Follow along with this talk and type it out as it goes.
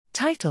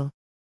Title: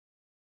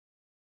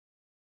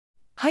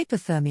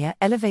 Hyperthermia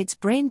elevates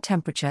brain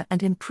temperature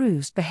and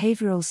improves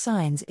behavioral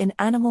signs in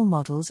animal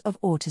models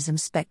of autism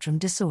spectrum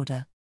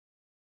disorder.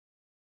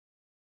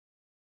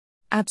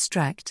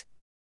 Abstract: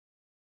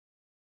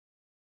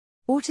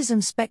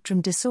 Autism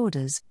spectrum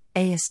disorders,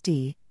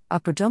 ASD, are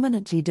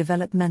predominantly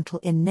developmental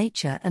in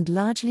nature and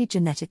largely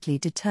genetically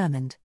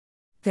determined.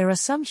 There are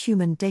some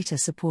human data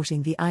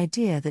supporting the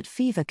idea that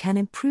fever can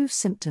improve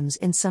symptoms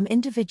in some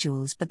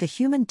individuals, but the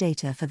human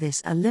data for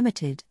this are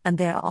limited, and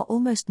there are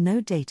almost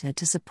no data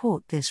to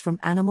support this from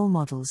animal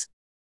models.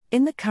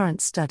 In the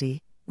current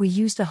study, we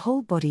used a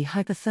whole-body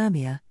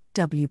hyperthermia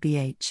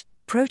 (WBH)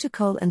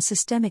 protocol and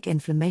systemic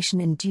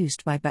inflammation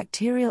induced by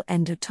bacterial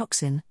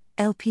endotoxin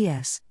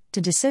 (LPS) to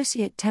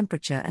dissociate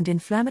temperature and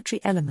inflammatory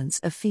elements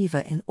of fever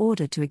in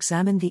order to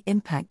examine the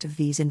impact of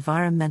these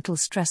environmental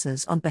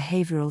stressors on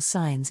behavioral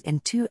signs in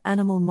two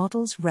animal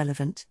models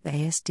relevant, the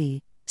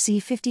ASD,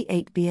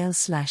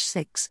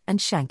 C58BL/6 and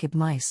Shankib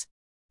mice.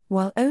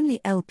 While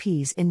only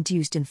LPs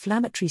induced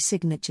inflammatory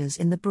signatures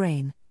in the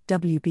brain,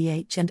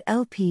 WBH and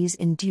LPs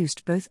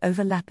induced both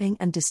overlapping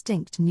and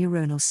distinct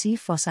neuronal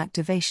CFOS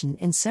activation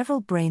in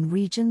several brain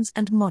regions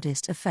and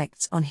modest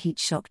effects on heat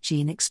shock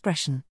gene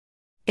expression.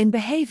 In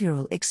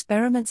behavioral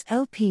experiments,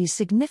 LPs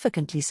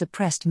significantly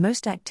suppressed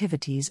most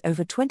activities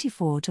over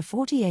 24 to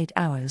 48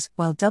 hours,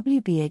 while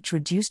WBH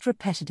reduced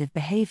repetitive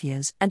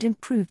behaviors and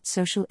improved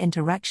social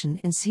interaction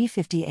in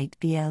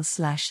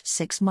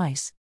C58BL/6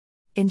 mice.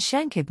 In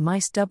Shankib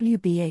mice,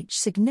 WBH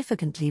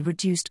significantly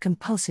reduced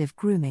compulsive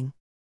grooming.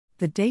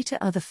 The data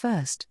are the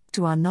first,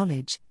 to our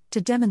knowledge, to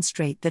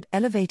demonstrate that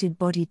elevated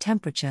body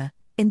temperature,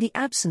 in the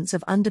absence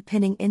of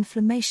underpinning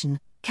inflammation,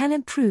 can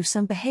improve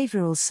some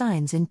behavioral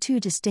signs in two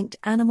distinct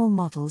animal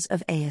models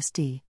of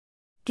ASD.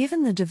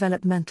 Given the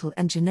developmental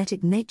and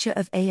genetic nature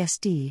of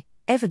ASD,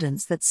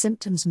 evidence that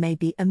symptoms may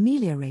be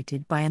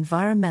ameliorated by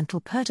environmental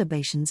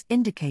perturbations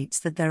indicates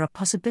that there are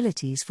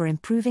possibilities for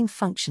improving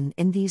function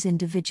in these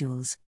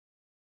individuals.